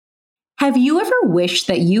Have you ever wished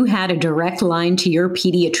that you had a direct line to your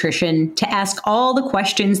pediatrician to ask all the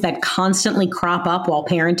questions that constantly crop up while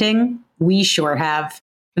parenting? We sure have.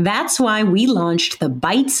 That's why we launched the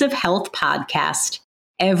Bites of Health podcast.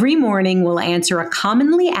 Every morning, we'll answer a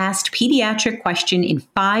commonly asked pediatric question in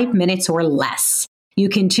 5 minutes or less. You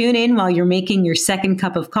can tune in while you're making your second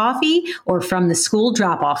cup of coffee or from the school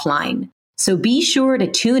drop-off line. So be sure to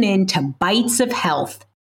tune in to Bites of Health,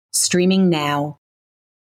 streaming now.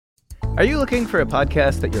 Are you looking for a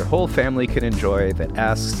podcast that your whole family can enjoy that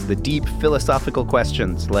asks the deep philosophical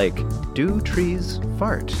questions like, do trees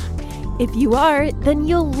fart? If you are, then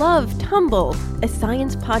you'll love Tumble, a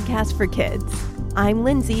science podcast for kids. I'm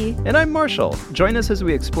Lindsay. And I'm Marshall. Join us as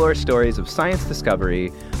we explore stories of science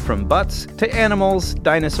discovery, from butts to animals,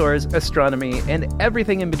 dinosaurs, astronomy, and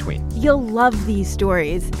everything in between. You'll love these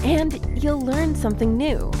stories, and you'll learn something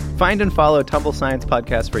new. Find and follow Tumble Science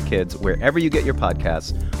Podcast for Kids wherever you get your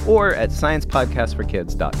podcasts, or at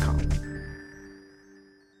sciencepodcastforkids.com.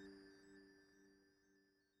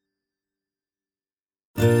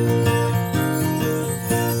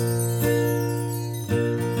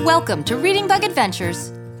 Welcome to Reading Bug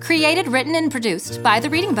Adventures, created, written, and produced by The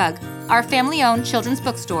Reading Bug, our family-owned children's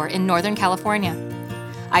bookstore in Northern California.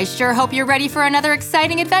 I sure hope you're ready for another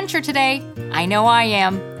exciting adventure today. I know I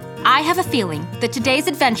am. I have a feeling that today's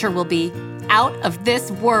adventure will be out of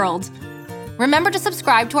this world. Remember to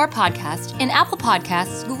subscribe to our podcast in Apple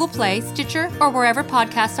Podcasts, Google Play, Stitcher, or wherever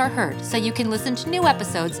podcasts are heard so you can listen to new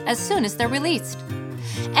episodes as soon as they're released.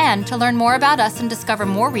 And to learn more about us and discover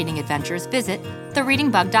more reading adventures, visit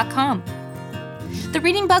thereadingbug.com. The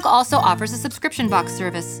Reading Bug also offers a subscription box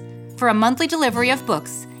service. For a monthly delivery of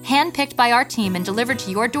books, handpicked by our team and delivered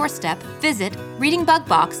to your doorstep, visit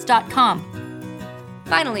readingbugbox.com.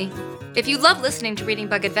 Finally, if you love listening to Reading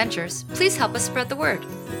Bug Adventures, please help us spread the word.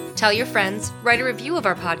 Tell your friends, write a review of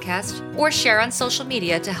our podcast, or share on social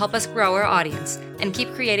media to help us grow our audience and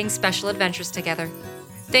keep creating special adventures together.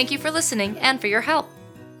 Thank you for listening and for your help.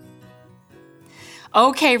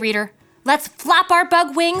 Okay, reader, let's flap our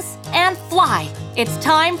bug wings and fly. It's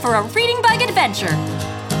time for a Reading Bug adventure.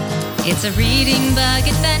 It's a Reading Bug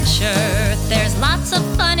adventure. There's lots of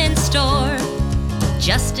fun in store.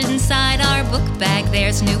 Just inside our book bag,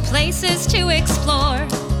 there's new places to explore.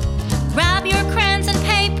 Grab your crayons and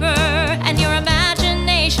paper and your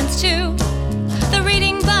imaginations too. The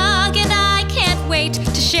Reading Bug and I can't wait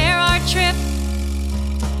to share our trip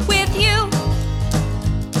with you.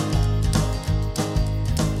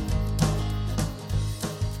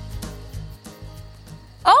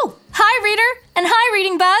 Oh, hi, reader, and hi,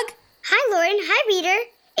 Reading Bug. Hi, Lauren. Hi, reader.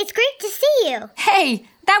 It's great to see you. Hey,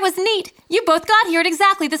 that was neat. You both got here at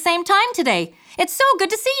exactly the same time today. It's so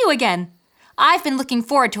good to see you again. I've been looking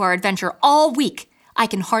forward to our adventure all week. I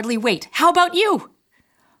can hardly wait. How about you?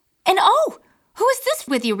 And oh, who is this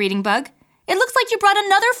with you, Reading Bug? It looks like you brought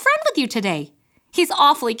another friend with you today. He's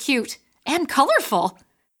awfully cute and colorful.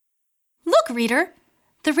 Look, reader,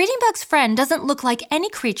 the Reading Bug's friend doesn't look like any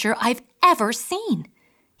creature I've ever seen.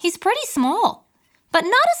 He's pretty small, but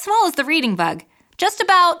not as small as the Reading Bug, just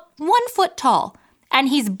about 1 foot tall, and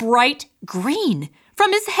he's bright green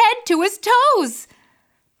from his head to his toes.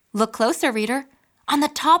 Look closer, reader. On the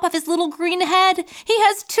top of his little green head, he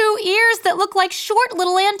has 2 ears that look like short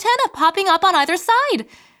little antennae popping up on either side.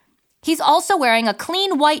 He's also wearing a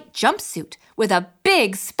clean white jumpsuit with a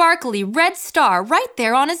big sparkly red star right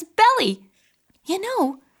there on his belly. You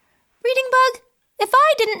know, Reading Bug, if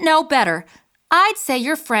I didn't know better, I'd say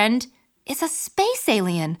your friend is a space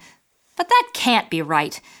alien. But that can't be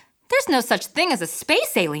right. There's no such thing as a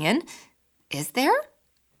space alien, is there?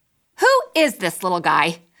 Who is this little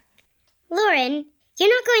guy? Lauren, you're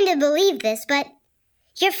not going to believe this, but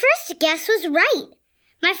your first guess was right.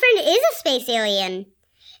 My friend is a space alien.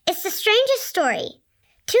 It's the strangest story.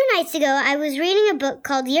 2 nights ago, I was reading a book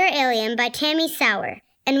called Your Alien by Tammy Sauer,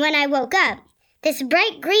 and when I woke up, this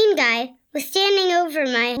bright green guy was standing over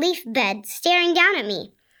my leaf bed, staring down at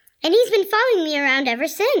me. And he's been following me around ever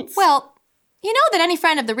since. Well, you know that any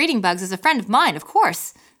friend of the Reading Bugs is a friend of mine, of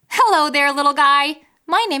course. Hello there, little guy.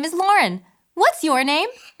 My name is Lauren. What's your name?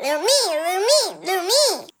 Lumi.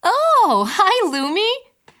 Oh, hi, Lumi.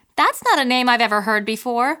 That's not a name I've ever heard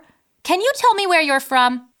before. Can you tell me where you're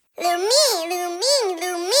from? Lumi.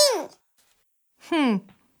 I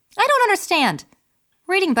don't understand.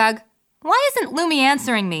 Reading Bug, why isn't Lumi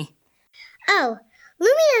answering me? Oh,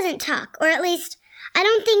 Lumi doesn't talk, or at least, I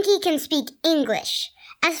don't think he can speak English.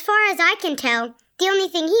 As far as I can tell, the only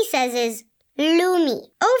thing he says is Lumi,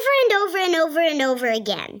 over and over and over and over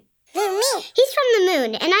again. Lumi. He's from the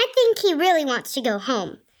moon, and I think he really wants to go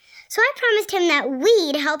home. So I promised him that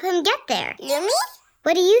we'd help him get there. Lumi?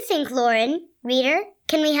 What do you think, Lauren? Reader,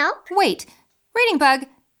 can we help? Wait, Reading Bug,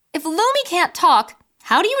 if Lumi can't talk,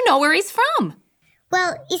 how do you know where he's from?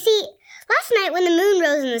 Well, you see, last night when the moon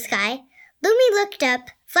rose in the sky, Lumi looked up,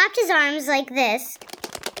 flapped his arms like this,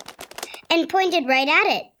 and pointed right at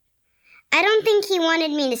it. I don't think he wanted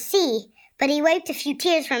me to see, but he wiped a few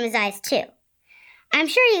tears from his eyes too. I'm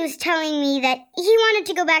sure he was telling me that he wanted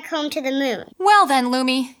to go back home to the moon. Well then,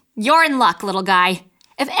 Lumi, you're in luck, little guy.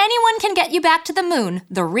 If anyone can get you back to the moon,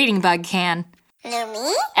 the Reading Bug can.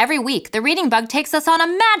 Lumi? Every week, the Reading Bug takes us on a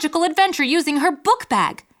magical adventure using her book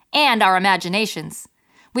bag and our imaginations.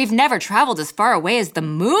 We've never traveled as far away as the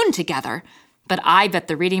moon together, but I bet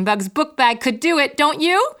the Reading Bug's book bag could do it, don't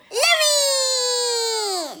you?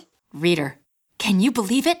 Lumi! Reader, can you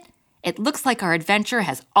believe it? It looks like our adventure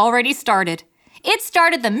has already started. It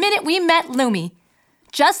started the minute we met Lumi.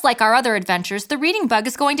 Just like our other adventures, the Reading Bug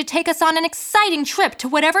is going to take us on an exciting trip to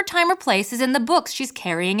whatever time or place is in the books she's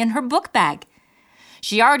carrying in her book bag.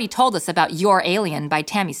 She already told us about Your Alien by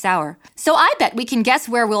Tammy Sauer, so I bet we can guess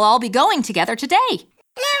where we'll all be going together today.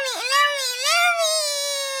 Lumi!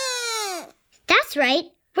 That's right.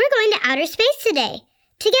 We're going to outer space today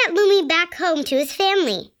to get Lumi back home to his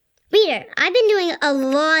family. Reader, I've been doing a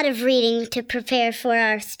lot of reading to prepare for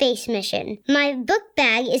our space mission. My book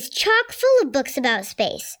bag is chock full of books about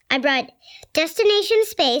space. I brought Destination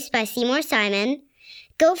Space by Seymour Simon,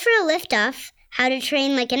 Go for a Liftoff, How to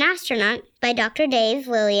Train Like an Astronaut by Dr. Dave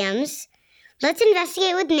Williams, Let's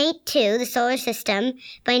Investigate with Nate 2, The Solar System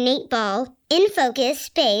by Nate Ball, In Focus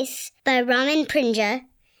Space by Raman Prinja,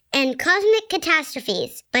 and Cosmic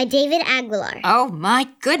Catastrophes by David Aguilar. Oh my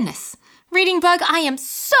goodness! Reading Bug, I am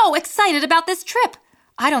so excited about this trip.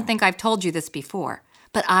 I don't think I've told you this before,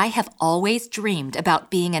 but I have always dreamed about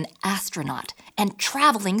being an astronaut and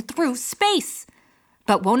traveling through space.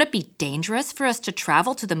 But won't it be dangerous for us to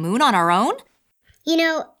travel to the moon on our own? You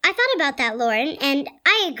know, I thought about that, Lauren, and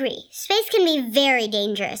I agree. Space can be very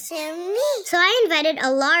dangerous. So I invited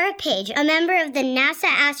Alara Page, a member of the NASA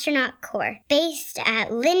Astronaut Corps, based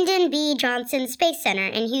at Lyndon B. Johnson Space Center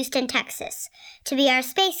in Houston, Texas, to be our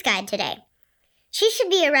space guide today. She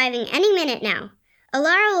should be arriving any minute now.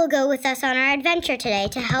 Alara will go with us on our adventure today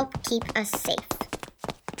to help keep us safe.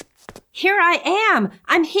 Here I am.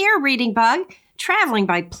 I'm here, Reading Bug. Traveling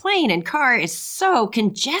by plane and car is so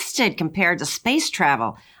congested compared to space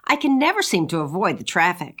travel. I can never seem to avoid the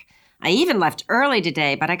traffic. I even left early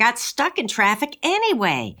today, but I got stuck in traffic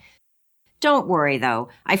anyway. Don't worry, though.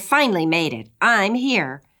 I finally made it. I'm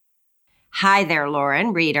here. Hi there,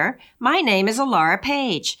 Lauren, reader. My name is Alara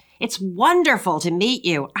Page. It's wonderful to meet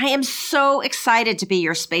you. I am so excited to be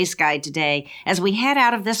your space guide today as we head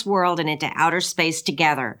out of this world and into outer space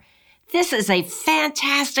together. This is a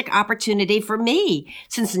fantastic opportunity for me,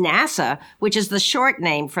 since NASA, which is the short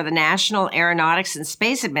name for the National Aeronautics and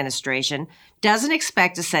Space Administration, doesn't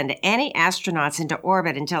expect to send any astronauts into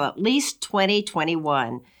orbit until at least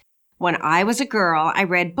 2021. When I was a girl, I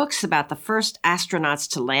read books about the first astronauts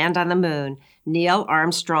to land on the moon, Neil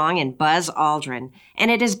Armstrong and Buzz Aldrin,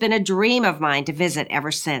 and it has been a dream of mine to visit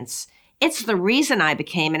ever since. It's the reason I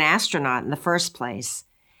became an astronaut in the first place.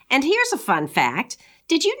 And here's a fun fact.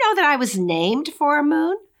 Did you know that I was named for a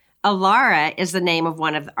moon? Alara is the name of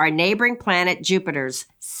one of our neighboring planet Jupiter's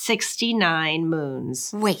 69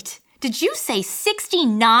 moons. Wait, did you say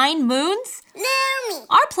 69 moons? Lumi!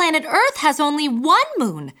 Our planet Earth has only one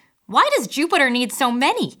moon. Why does Jupiter need so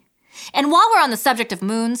many? And while we're on the subject of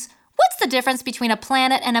moons, what's the difference between a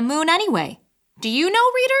planet and a moon anyway? Do you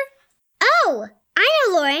know, reader? Oh! I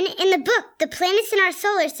know, Lauren. In the book, The Planets in Our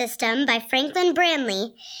Solar System by Franklin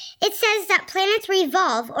Branley, it says that planets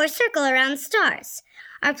revolve or circle around stars.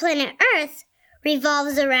 Our planet Earth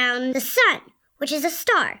revolves around the sun, which is a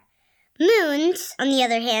star. Moons, on the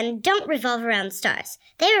other hand, don't revolve around stars.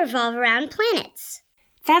 They revolve around planets.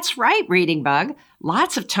 That's right, Reading Bug.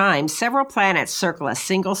 Lots of times, several planets circle a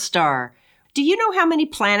single star. Do you know how many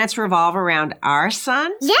planets revolve around our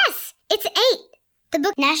sun? Yes, it's 8. The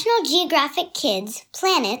book National Geographic Kids,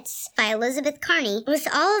 Planets, by Elizabeth Carney, lists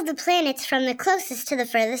all of the planets from the closest to the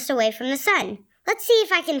furthest away from the sun. Let's see if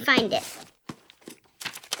I can find it.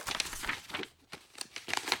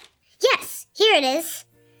 Yes, here it is.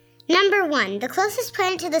 Number 1, the closest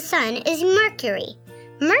planet to the sun is Mercury.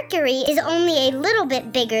 Mercury is only a little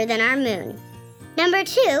bit bigger than our moon. Number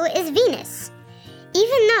 2 is Venus.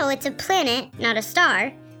 Even though it's a planet, not a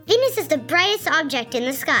star, Venus is the brightest object in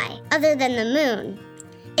the sky, other than the moon.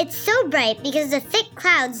 It's so bright because the thick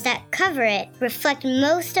clouds that cover it reflect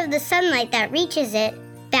most of the sunlight that reaches it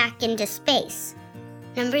back into space.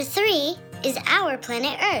 Number 3 is our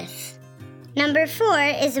planet Earth. Number 4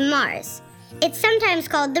 is Mars. It's sometimes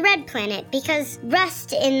called the red planet because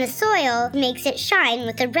rust in the soil makes it shine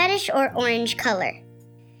with a reddish or orange color.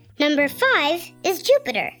 Number 5 is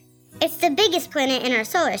Jupiter. It's the biggest planet in our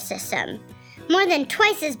solar system, more than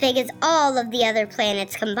twice as big as all of the other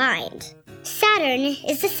planets combined. Saturn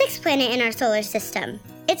is the 6th planet in our solar system.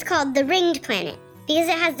 It's called the ringed planet because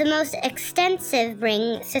it has the most extensive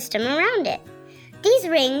ring system around it. These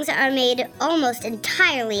rings are made almost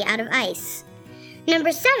entirely out of ice.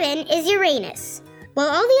 Number 7 is Uranus. While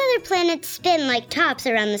all the other planets spin like tops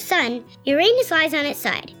around the sun, Uranus lies on its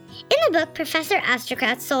side. In the book Professor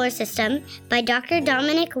Astrocrat's Solar System by Dr.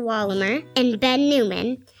 Dominic Wallimer and Ben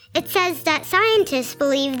Newman, it says that scientists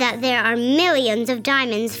believe that there are millions of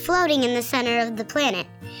diamonds floating in the center of the planet.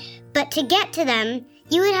 But to get to them,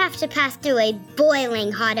 you would have to pass through a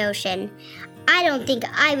boiling hot ocean. I don't think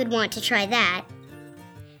I would want to try that.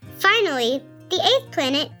 Finally, the 8th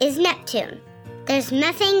planet is Neptune. There's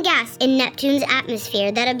methane gas in Neptune's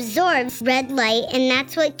atmosphere that absorbs red light, and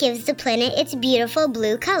that's what gives the planet its beautiful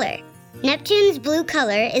blue color. Neptune's blue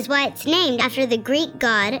color is why it's named after the Greek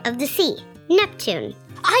god of the sea, Neptune.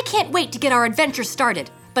 I can't wait to get our adventure started.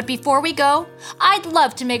 But before we go, I'd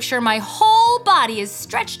love to make sure my whole body is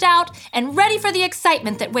stretched out and ready for the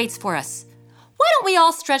excitement that waits for us. Why don't we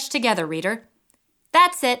all stretch together, reader?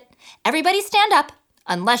 That's it. Everybody stand up,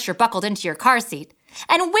 unless you're buckled into your car seat,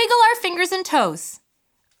 and wiggle our fingers and toes.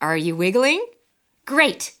 Are you wiggling?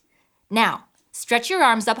 Great. Now, stretch your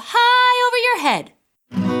arms up high over your head.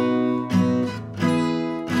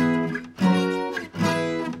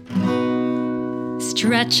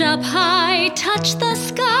 Stretch up high, touch the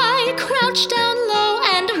sky, crouch down low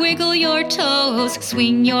and wiggle your toes.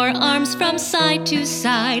 Swing your arms from side to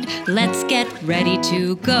side, let's get ready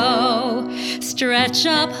to go. Stretch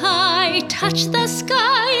up high, touch the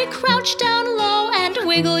sky, crouch down low and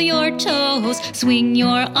wiggle your toes. Swing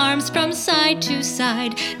your arms from side to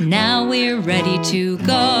side, now we're ready to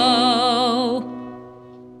go.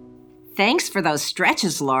 Thanks for those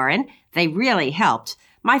stretches, Lauren. They really helped.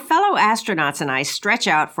 My fellow astronauts and I stretch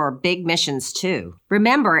out for big missions too.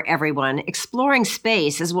 Remember, everyone, exploring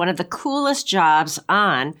space is one of the coolest jobs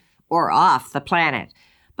on or off the planet.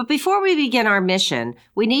 But before we begin our mission,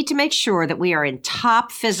 we need to make sure that we are in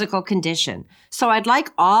top physical condition. So I'd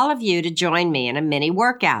like all of you to join me in a mini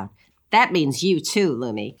workout. That means you too,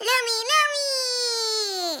 Lumi. Lumi!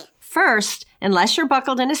 First, unless you're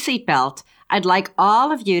buckled in a seatbelt, I'd like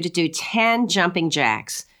all of you to do 10 jumping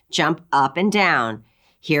jacks. Jump up and down.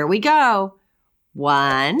 Here we go.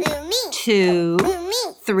 1, 2,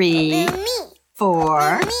 3,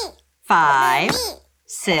 4, 5,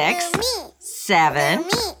 6, 7,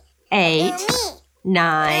 8,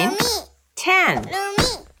 9, 10.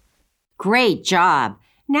 Great job.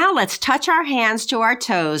 Now let's touch our hands to our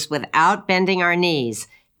toes without bending our knees.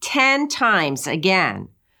 10 times again.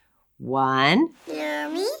 1,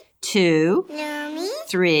 2,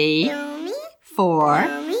 3, 4,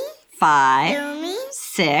 5,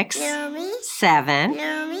 6, 7,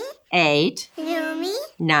 8,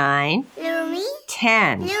 9,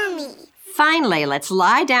 10. Finally, let's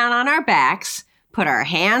lie down on our backs, put our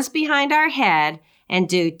hands behind our head, and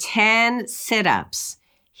do 10 sit-ups.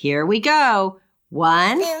 Here we go.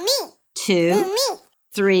 1, 2,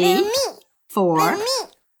 3, 4,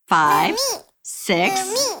 5,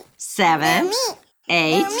 6, 7,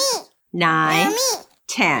 8, 9,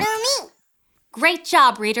 10. Great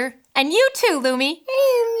job, reader. And you too, Lumi.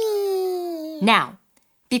 Now,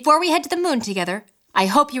 before we head to the moon together, I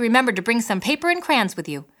hope you remember to bring some paper and crayons with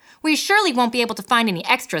you. We surely won't be able to find any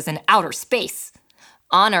extras in outer space.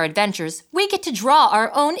 On our adventures, we get to draw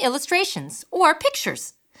our own illustrations, or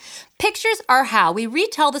pictures. Pictures are how we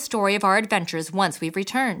retell the story of our adventures once we've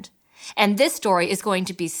returned. And this story is going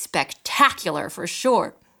to be spectacular for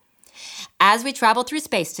sure. As we travel through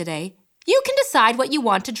space today, you can decide what you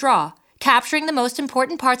want to draw, capturing the most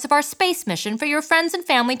important parts of our space mission for your friends and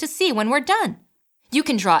family to see when we're done. You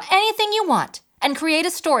can draw anything you want and create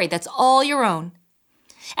a story that's all your own.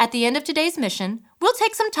 At the end of today's mission, we'll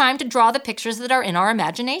take some time to draw the pictures that are in our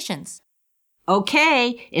imaginations.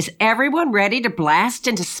 Okay, is everyone ready to blast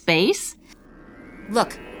into space?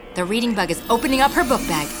 Look, the reading bug is opening up her book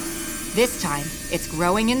bag. This time, it's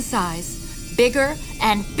growing in size, bigger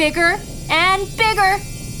and bigger and bigger.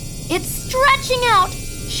 It's stretching out,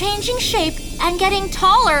 changing shape, and getting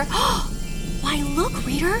taller. Why, look,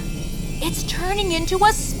 reader. It's turning into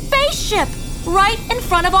a spaceship right in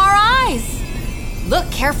front of our eyes. Look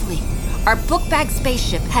carefully. Our book bag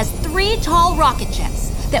spaceship has 3 tall rocket jets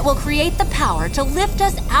that will create the power to lift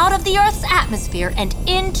us out of the Earth's atmosphere and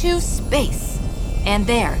into space. And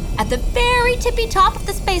there, at the very tippy top of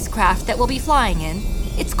the spacecraft that we'll be flying in,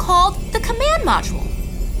 It's called the Command Module.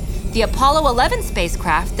 The Apollo 11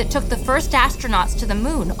 spacecraft that took the first astronauts to the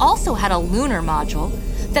moon also had a lunar module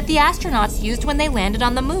that the astronauts used when they landed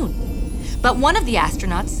on the moon. But one of the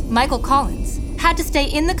astronauts, Michael Collins, had to stay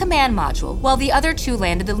in the Command Module while the other two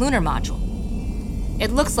landed the lunar module.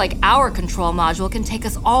 It looks like our control module can take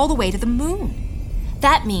us all the way to the moon.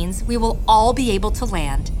 That means we will all be able to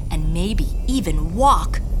land and maybe even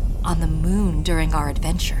walk on the moon during our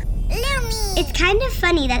adventure. It's kind of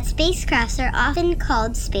funny that spacecrafts are often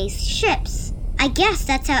called spaceships. I guess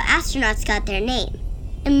that's how astronauts got their name.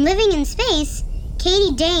 And living in space,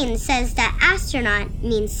 Katie Dane says that astronaut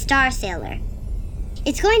means star sailor.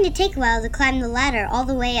 It's going to take a while to climb the ladder all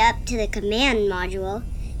the way up to the Command Module,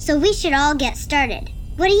 so we should all get started.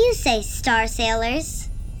 What do you say, star sailors?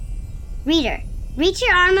 Reader, reach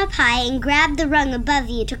your arm up high and grab the rung above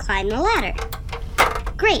you to climb the ladder.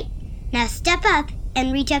 Great. Now step up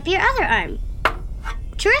and reach up your other arm.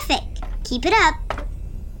 Terrific. Keep it up.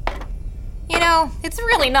 You know, it's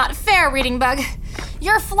really not fair, Reading Bug.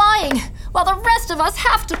 You're flying while the rest of us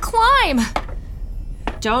have to climb.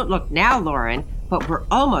 Don't look now, Lauren, but we're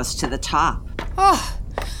almost to the top. Oh,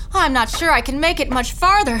 I'm not sure I can make it much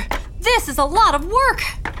farther. This is a lot of work.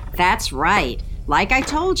 That's right. Like I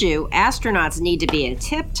told you, astronauts need to be in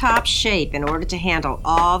tip-top shape in order to handle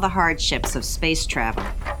all the hardships of space travel.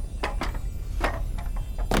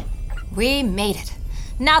 We made it.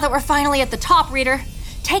 Now that we're finally at the top, Reader,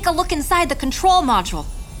 take a look inside the control module.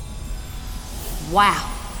 Wow.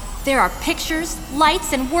 There are pictures,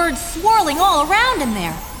 lights, and words swirling all around in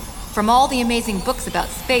there. From all the amazing books about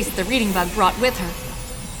space the Reading Bug brought with her,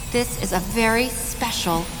 this is a very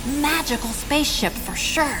special, magical spaceship for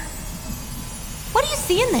sure. What do you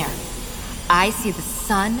see in there? I see the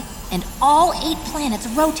sun and all 8 planets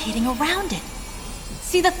rotating around it.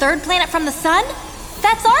 See the third planet from the sun?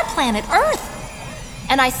 That's our planet, Earth.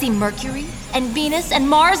 And I see Mercury and Venus and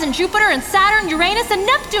Mars and Jupiter and Saturn, Uranus and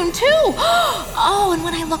Neptune too. Oh, and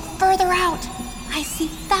when I look further out, I see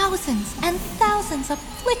thousands and thousands of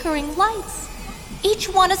flickering lights. Each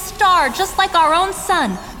one a star just like our own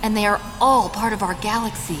sun, and they are all part of our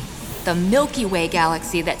galaxy, the Milky Way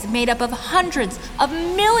galaxy that's made up of hundreds of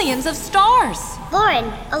millions of stars.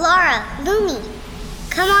 Lauren, Alara, Lumi,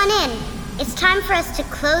 come on in. It's time for us to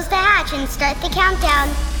close the hatch and start the countdown.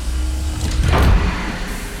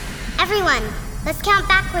 Everyone, let's count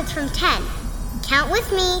backwards from 10. Count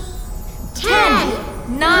with me.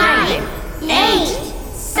 10, 9, 8,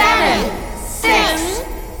 7, 6,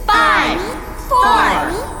 5,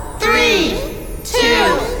 4, 3, 2,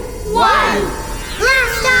 1.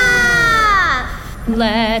 Blast off!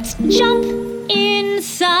 Let's jump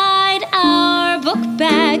inside our book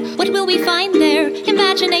bag. What will we find there?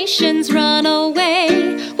 Imaginations run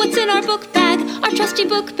away. What's in our book bag? Our trusty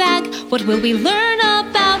book bag. What will we learn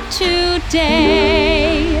about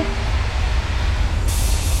today?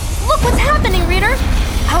 Look what's happening, Reader!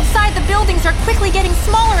 Outside, the buildings are quickly getting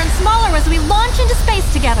smaller and smaller as we launch into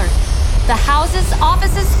space together. The houses,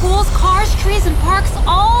 offices, schools, cars, trees, and parks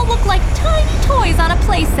all look like tiny toys on a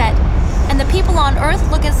playset. And the people on Earth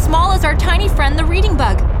look as small as our tiny friend, the Reading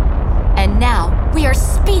Bug. And now, we are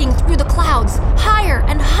speeding through the clouds, higher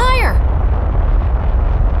and higher.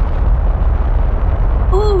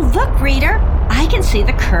 Ooh, look, Reader. I can see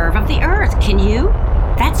the curve of the Earth. Can you?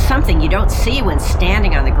 That's something you don't see when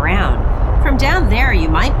standing on the ground. From down there, you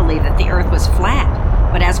might believe that the Earth was flat.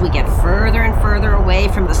 But as we get further and further away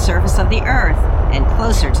from the surface of the Earth and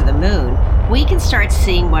closer to the moon, we can start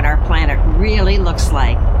seeing what our planet really looks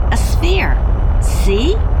like. A sphere.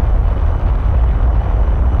 See?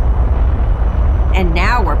 And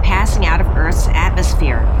now we're passing out of Earth's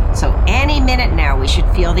atmosphere. So any minute now we should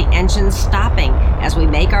feel the engines stopping as we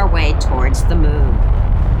make our way towards the moon.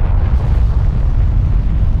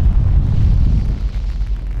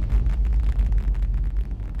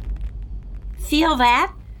 Feel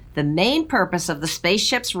that? The main purpose of the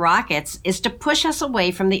spaceship's rockets is to push us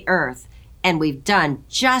away from the Earth. And we've done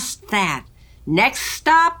just that. Next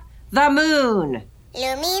stop, the moon.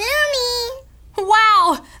 Lumi, Lumi.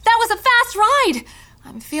 Wow, that was a fast ride.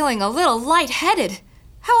 I'm feeling a little lightheaded.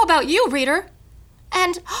 How about you, Reader?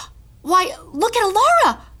 And, why, look at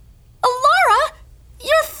Alara. Alara,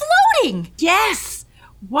 you're floating. Yes!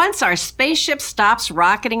 Once our spaceship stops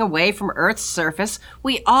rocketing away from Earth's surface,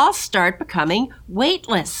 we all start becoming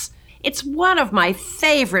weightless. It's one of my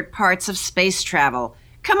favorite parts of space travel.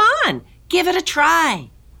 Come on, give it a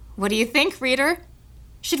try. What do you think, Reader?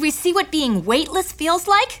 Should we see what being weightless feels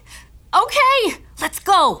like? Okay, let's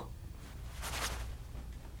go.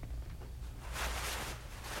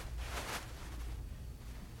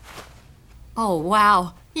 Oh,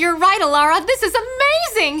 wow. You're right, Alara. This is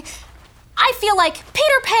amazing. I feel like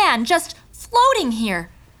Peter Pan, just floating here.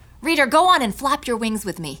 Reader, go on and flap your wings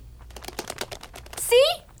with me. See?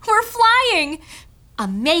 We're flying.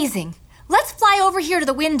 Amazing. Let's fly over here to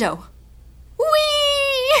the window.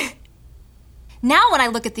 Whee! Now when I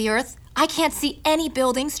look at the Earth, I can't see any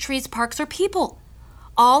buildings, trees, parks, or people.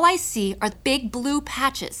 All I see are big blue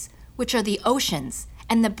patches, which are the oceans,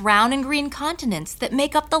 and the brown and green continents that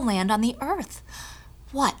make up the land on the Earth.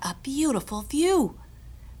 What a beautiful view.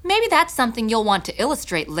 Maybe that's something you'll want to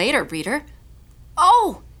illustrate later, reader.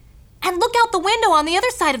 Oh, and look out the window on the other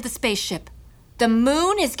side of the spaceship. The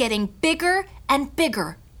moon is getting bigger and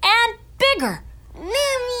bigger and bigger.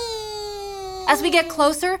 Mommy! As we get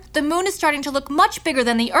closer, the moon is starting to look much bigger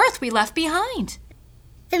than the Earth we left behind.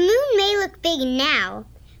 The moon may look big now,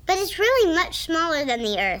 but it's really much smaller than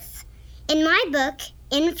the Earth. In my book,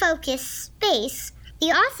 In Focus Space, the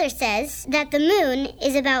author says that the moon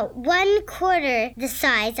is about 1/4 the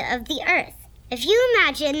size of the Earth. If you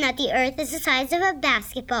imagine that the Earth is the size of a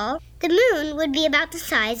basketball, the moon would be about the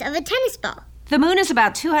size of a tennis ball. The moon is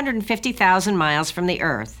about 250,000 miles from the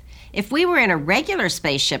Earth. If we were in a regular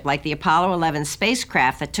spaceship like the Apollo 11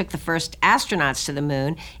 spacecraft that took the first astronauts to the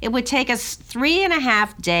moon, it would take us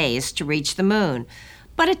 3.5 days to reach the moon.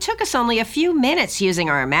 But it took us only a few minutes using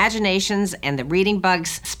our imaginations and the Reading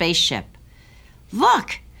Bug's spaceship.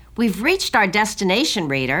 Look, we've reached our destination,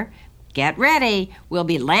 reader. Get ready. We'll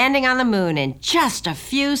be landing on the moon in just a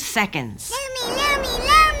few seconds. Lumi, Lumi,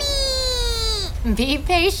 Lumi! Be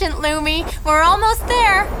patient, Lumi. We're almost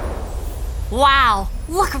there. Wow.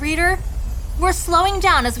 Look, reader. We're slowing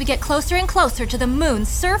down as we get closer and closer to the moon's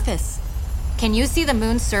surface. Can you see the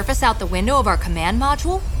moon's surface out the window of our command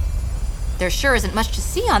module? There sure isn't much to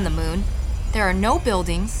see on the moon. There are no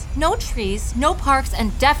buildings, no trees, no parks,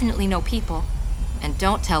 and definitely no people. And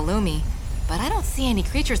don't tell Lumi, but I don't see any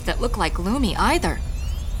creatures that look like Lumi either.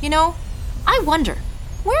 You know, I wonder,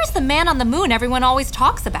 where's the man on the moon everyone always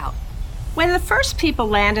talks about? When the first people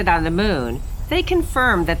landed on the moon, they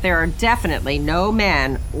confirmed that there are definitely no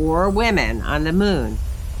men or women on the moon.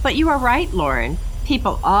 But you are right, Lauren.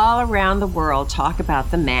 People all around the world talk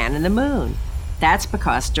about the man in the moon. That's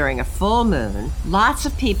because during a full moon, lots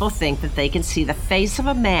of people think that they can see the face of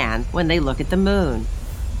a man when they look at the moon.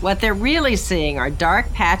 What they're really seeing are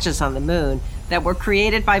dark patches on the moon that were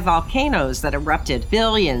created by volcanoes that erupted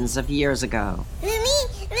billions of years ago.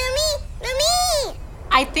 Lumi, Lumi, Lumi!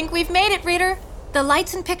 I think we've made it, reader. The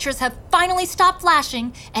lights and pictures have finally stopped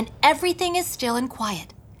flashing, and everything is still and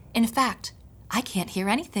quiet. In fact, I can't hear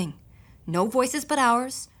anything. No voices but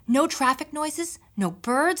ours, no traffic noises, no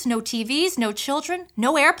birds, no TVs, no children,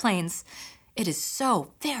 no airplanes. It is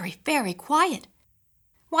so very, very quiet.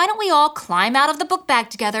 Why don't we all climb out of the book bag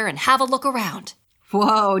together and have a look around?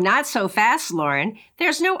 Whoa, not so fast, Lauren.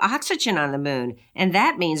 There's no oxygen on the moon, and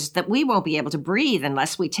that means that we won't be able to breathe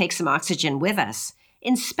unless we take some oxygen with us.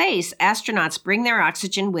 In space, astronauts bring their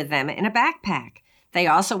oxygen with them in a backpack. They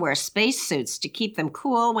also wear spacesuits to keep them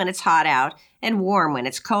cool when it's hot out and warm when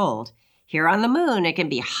it's cold. Here on the moon, it can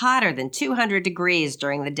be hotter than 200 degrees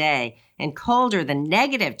during the day and colder than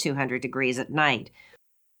negative 200 degrees at night.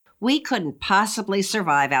 We couldn't possibly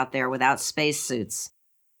survive out there without spacesuits.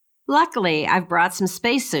 Luckily, I've brought some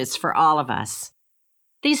spacesuits for all of us.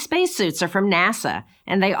 These spacesuits are from NASA,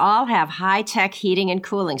 and they all have high-tech heating and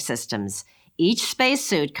cooling systems. Each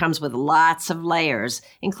spacesuit comes with lots of layers,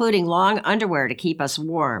 including long underwear to keep us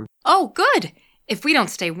warm. Oh, good. If we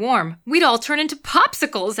don't stay warm, we'd all turn into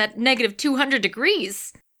popsicles at negative 200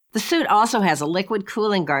 degrees. The suit also has a liquid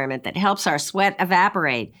cooling garment that helps our sweat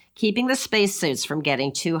evaporate, keeping the spacesuits from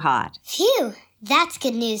getting too hot. Phew, that's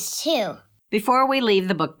good news too. Before we leave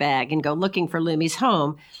the book bag and go looking for Lumi's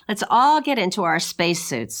home, let's all get into our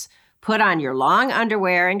spacesuits. Put on your long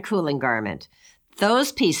underwear and cooling garment.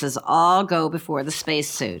 Those pieces all go before the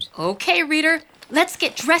spacesuit. Okay, reader, let's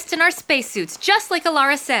get dressed in our spacesuits, just like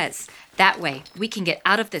Alara says. That way, we can get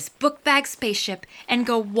out of this book bag spaceship and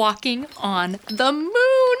go walking on the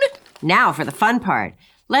moon. Now for the fun part.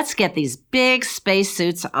 Let's get these big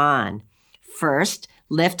spacesuits on. First,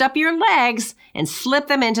 lift up your legs and slip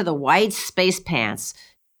them into the white space pants.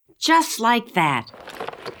 Just like that.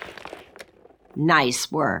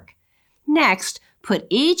 Nice work. Next, put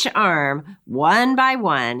each arm, one by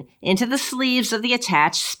one, into the sleeves of the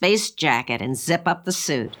attached space jacket and zip up the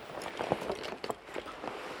suit.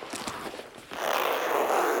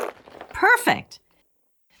 Perfect.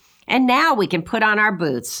 And now we can put on our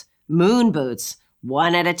boots, moon boots,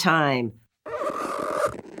 one at a time.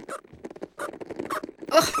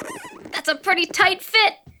 Ugh, that's a pretty tight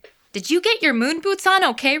fit. Did you get your moon boots on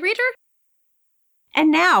okay, reader? And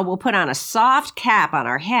now we'll put on a soft cap on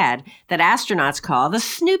our head that astronauts call the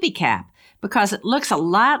Snoopy cap, because it looks a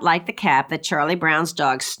lot like the cap that Charlie Brown's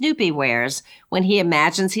dog Snoopy wears when he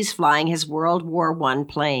imagines he's flying his World War I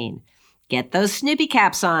plane. Get those Snoopy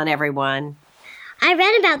caps on, everyone. I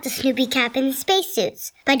read about the Snoopy cap in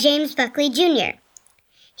Spacesuits by James Buckley Jr.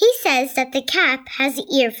 He says that the cap has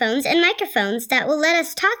earphones and microphones that will let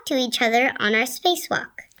us talk to each other on our spacewalk.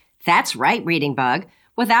 That's right, Reading Bug.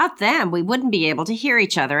 Without them, we wouldn't be able to hear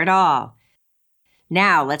each other at all.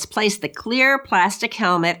 Now, let's place the clear plastic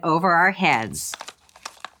helmet over our heads.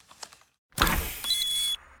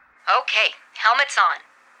 Okay, helmet's on.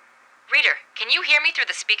 Reader, can you hear me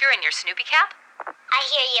through the speaker in your Snoopy cap? I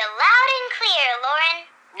hear you loud and clear,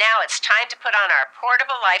 Lauren. Now it's time to put on our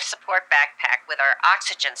portable life support backpack with our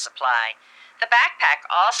oxygen supply. The backpack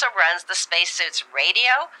also runs the spacesuit's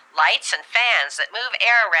radio, lights, and fans that move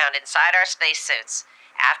air around inside our spacesuits.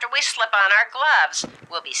 After we slip on our gloves,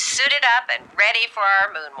 we'll be suited up and ready for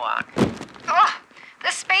our moonwalk. Oh,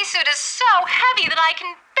 the spacesuit is so heavy that I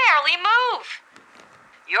can barely move.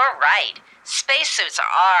 You're right. Spacesuits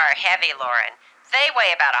are heavy, Lauren. They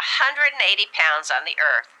weigh about 180 pounds on the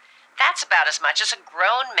Earth. That's about as much as a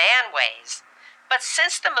grown man weighs. But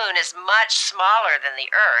since the moon is much smaller than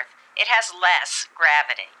the Earth, it has less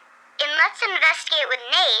gravity. In Let's Investigate with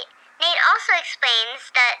Nate, Nate also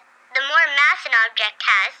explains that the more mass an object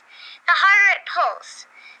has, the harder it pulls.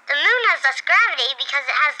 The moon has less gravity because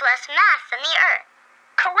it has less mass than the Earth.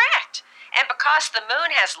 Correct. And because the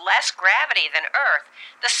moon has less gravity than Earth,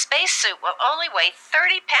 the spacesuit will only weigh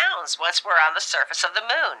 30 pounds once we're on the surface of the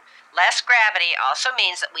moon. Less gravity also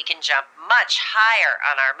means that we can jump much higher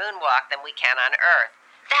on our moonwalk than we can on Earth.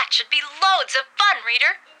 That should be loads of fun,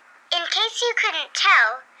 Reader. In case you couldn't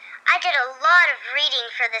tell, I did a lot of reading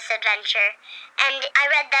for this adventure, and I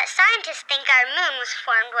read that scientists think our moon was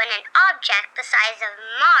formed when an object the size of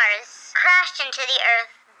Mars crashed into the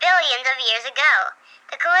Earth billions of years ago.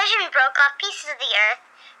 The collision broke off pieces of the Earth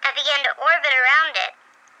that began to orbit around it.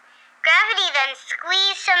 Gravity then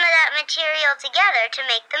squeezed some of that material together to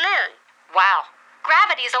make the moon. Wow,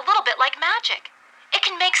 gravity is a little bit like magic. It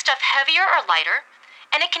can make stuff heavier or lighter,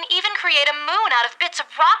 and it can even create a moon out of bits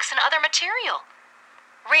of rocks and other material.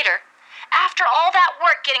 Reader, after all that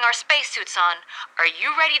work getting our spacesuits on, are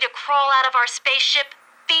you ready to crawl out of our spaceship,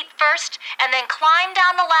 feet first, and then climb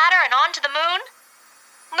down the ladder and onto the moon?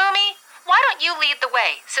 Lumi, why don't you lead the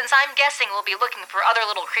way, since I'm guessing we'll be looking for other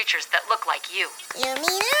little creatures that look like you. Lumi,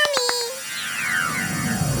 Lumi!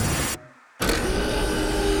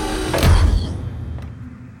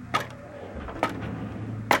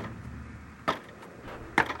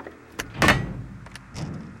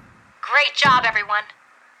 Great job, everyone.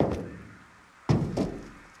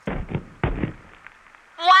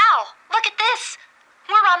 Wow, look at this.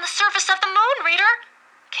 We're on the surface of the moon, Reader.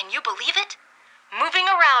 Can you believe it? Moving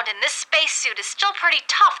around in this spacesuit is still pretty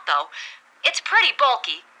tough, though. It's pretty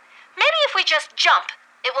bulky. Maybe if we just jump,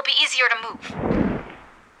 it will be easier to move.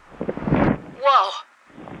 Whoa.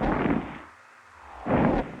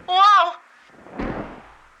 Whoa.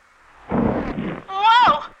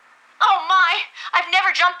 Whoa. Oh my, I've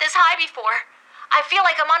never jumped this high before. I feel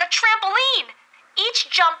like I'm on a trampoline. Each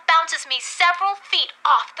jump bounces me several feet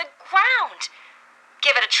off the ground.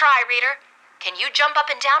 Give it a try, Reader. Can you jump up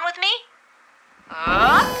and down with me?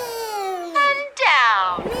 Up and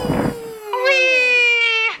down.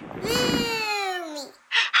 Whee!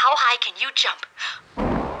 How high can you jump?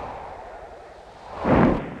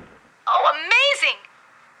 Oh, amazing!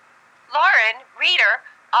 Lauren, Reader,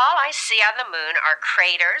 all I see on the moon are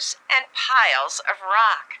craters and piles of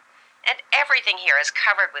rock. And everything here is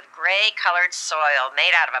covered with gray-colored soil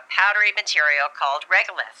made out of a powdery material called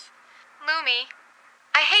regolith. Lumi,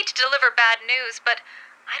 I hate to deliver bad news, but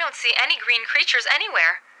I don't see any green creatures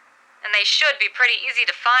anywhere. And they should be pretty easy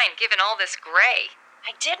to find given all this gray.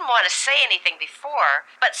 I didn't want to say anything before,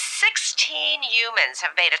 but 16 humans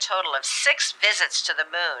have made a total of 6 visits to the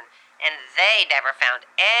moon, and they never found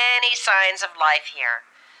any signs of life here.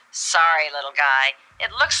 Sorry, little guy.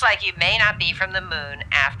 It looks like you may not be from the moon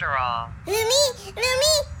after all. Lumi!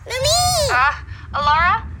 Lumi! Lumi!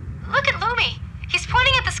 Alara, look at Lumi. He's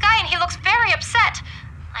pointing at the sky and he looks very upset.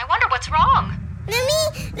 I wonder what's wrong.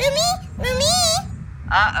 Lumi! Lumi! Lumi!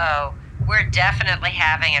 Uh-oh. We're definitely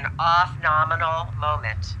having an off-nominal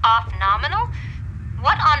moment. Off-nominal?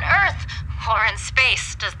 What on earth, or in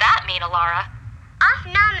space, does that mean, Alara?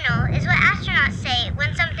 Off-nominal is what astronauts say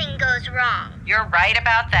when something goes wrong. You're right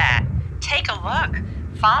about that. Take a look.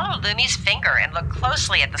 Follow Lumi's finger and look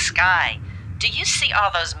closely at the sky. Do you see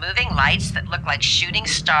all those moving lights that look like shooting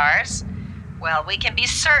stars? Well, we can be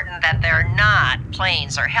certain that they're not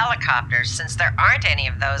planes or helicopters since there aren't any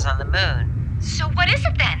of those on the moon. So what is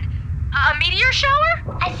it then? A meteor shower?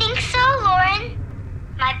 I think so, Lauren.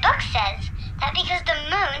 My book says that because the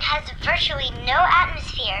moon has virtually no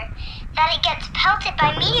atmosphere, that it gets pelted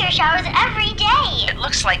by meteor showers every day. It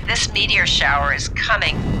looks like this meteor shower is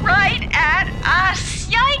coming right at us.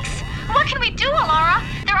 Yikes! What can we do, Alara?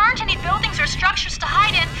 There aren't any buildings or structures to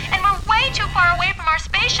hide in, and we're way too far away from our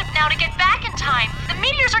spaceship now to get back in time. The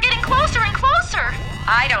meteors are getting closer and closer.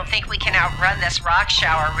 I don't think we can outrun this rock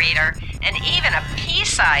shower, Reader. And even a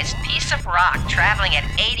pea-sized piece of rock traveling at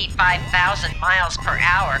 85,000 miles per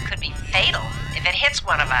hour could be fatal if it hits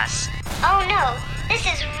one of us. Oh no, this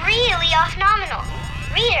is really off-nominal.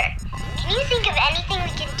 Reader, can you think of anything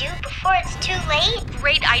we can do before it's too late?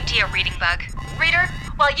 Great idea, Reading Bug. Reader,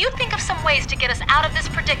 while you think of some ways to get us out of this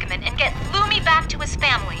predicament and get Lumi back to his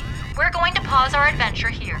family, we're going to pause our adventure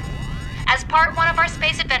here. As part 1 of our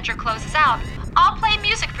space adventure closes out, I'll play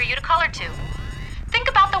music for you to color to. Think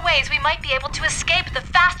about the ways we might be able to escape the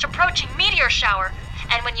fast-approaching meteor shower.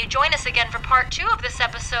 And when you join us again for part 2 of this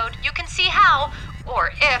episode, you can see how,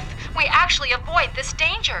 or if, we actually avoid this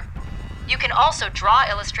danger. You can also draw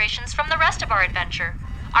illustrations from the rest of our adventure.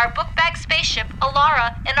 Our book bag spaceship,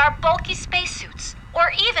 Alara, and our bulky spacesuits.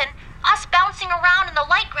 Or even us bouncing around in the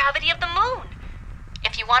light gravity of the moon.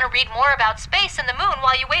 If you want to read more about space and the moon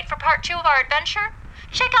while you wait for part 2 of our adventure,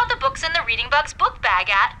 check out the books in the Reading Bug's book bag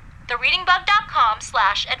at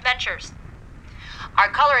thereadingbug.com/adventures. Our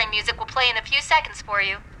coloring music will play in a few seconds for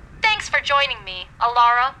you. Thanks for joining me,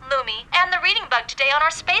 Alara, Lumi, and the Reading Bug today on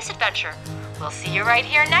our space adventure. We'll see you right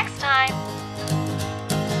here next time.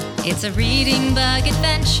 It's a Reading Bug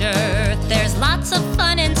adventure. There's lots of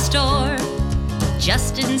fun in store.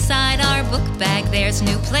 Just inside our book bag, there's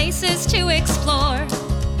new places to explore.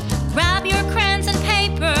 Grab your crayons and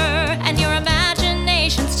paper and your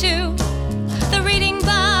imaginations too. The Reading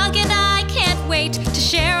Bug and I can't wait to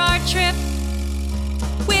share our trip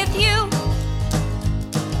with you.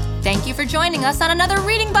 Thank you for joining us on another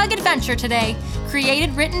Reading Bug adventure today.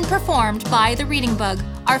 Created, written, performed by The Reading Bug,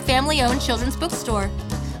 our family-owned children's bookstore.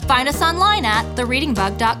 Find us online at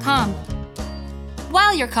thereadingbug.com.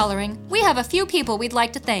 While you're coloring, we have a few people we'd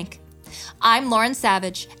like to thank. I'm Lauren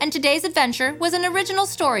Savage, and today's adventure was an original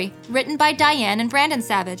story written by Diane and Brandon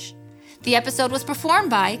Savage. The episode was performed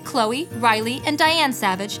by Chloe, Riley, and Diane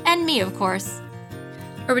Savage, and me, of course.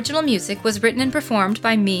 Original music was written and performed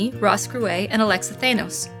by me, Ross Gruet, and Alexa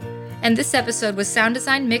Thanos. And this episode was sound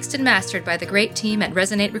designed, mixed, and mastered by the great team at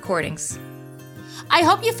Resonate Recordings. I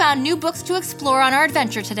hope you found new books to explore on our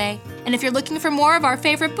adventure today. And if you're looking for more of our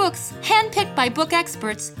favorite books, handpicked by book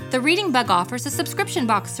experts, The Reading Bug offers a subscription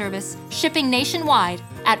box service, shipping nationwide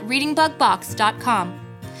at readingbugbox.com.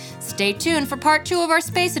 Stay tuned for part 2 of our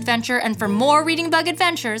space adventure and for more Reading Bug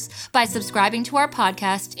adventures by subscribing to our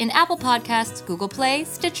podcast in Apple Podcasts, Google Play,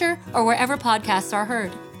 Stitcher, or wherever podcasts are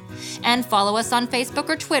heard. And follow us on Facebook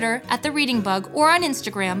or Twitter at The Reading Bug or on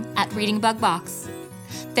Instagram at Reading Bug Box.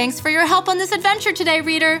 Thanks for your help on this adventure today,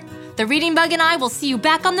 reader. The Reading Bug and I will see you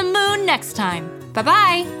back on the moon next time.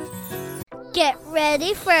 Bye-bye. Get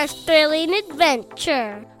ready for a thrilling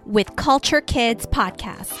adventure with Culture Kids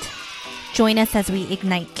Podcast. Join us as we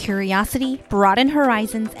ignite curiosity, broaden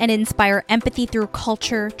horizons, and inspire empathy through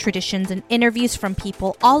culture, traditions, and interviews from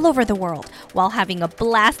people all over the world while having a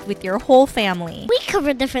blast with your whole family. We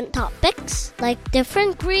cover different topics, like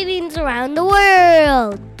different greetings around the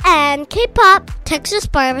world, and K-pop, Texas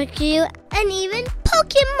barbecue, and even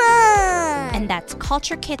Pokemon. And that's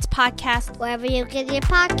Culture Kids Podcast, wherever you get your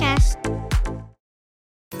podcast.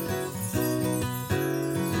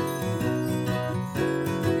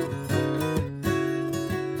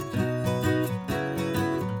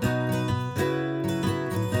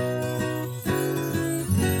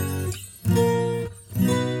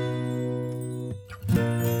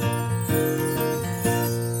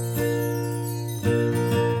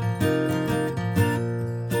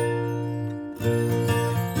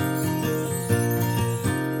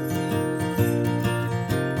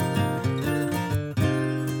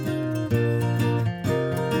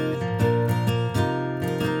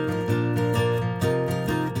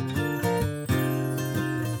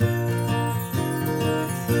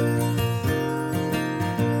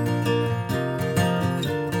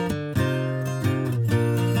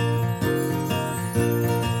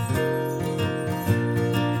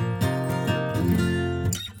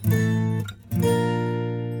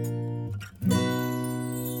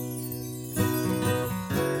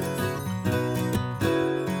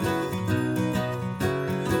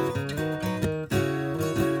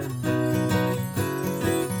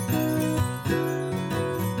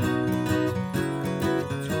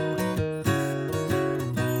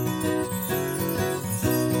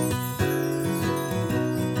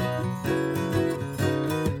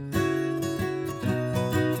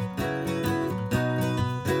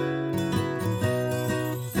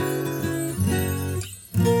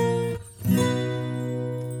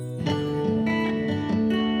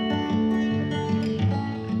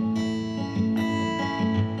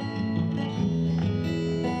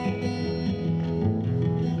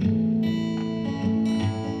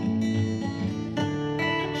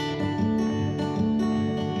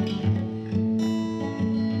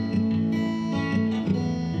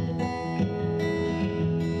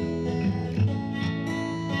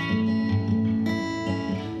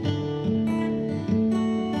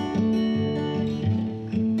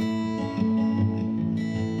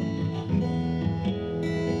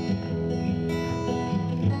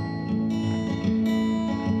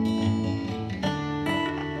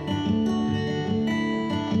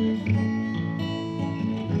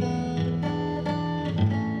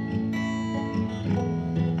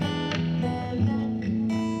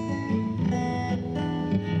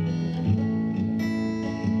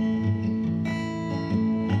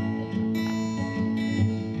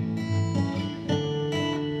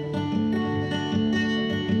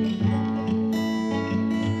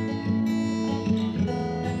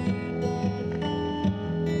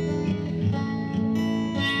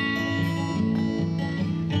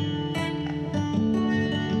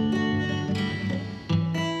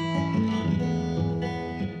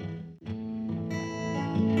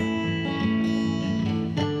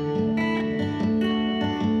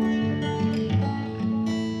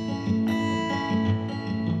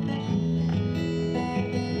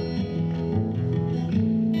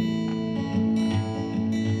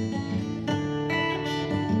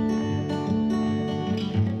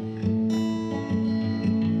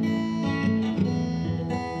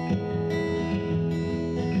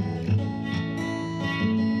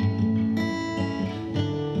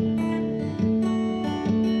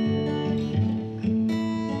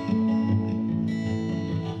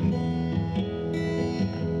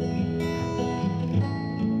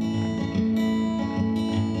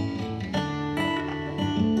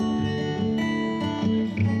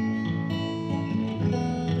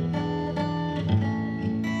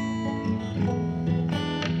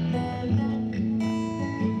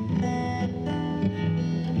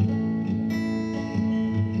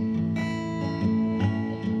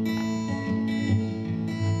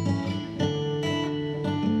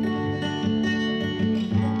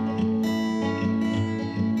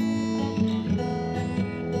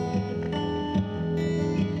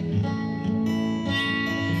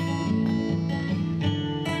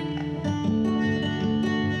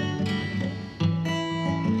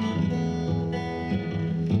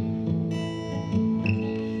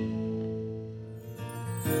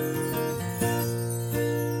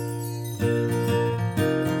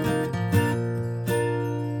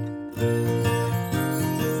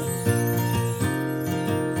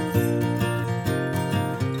 Bye.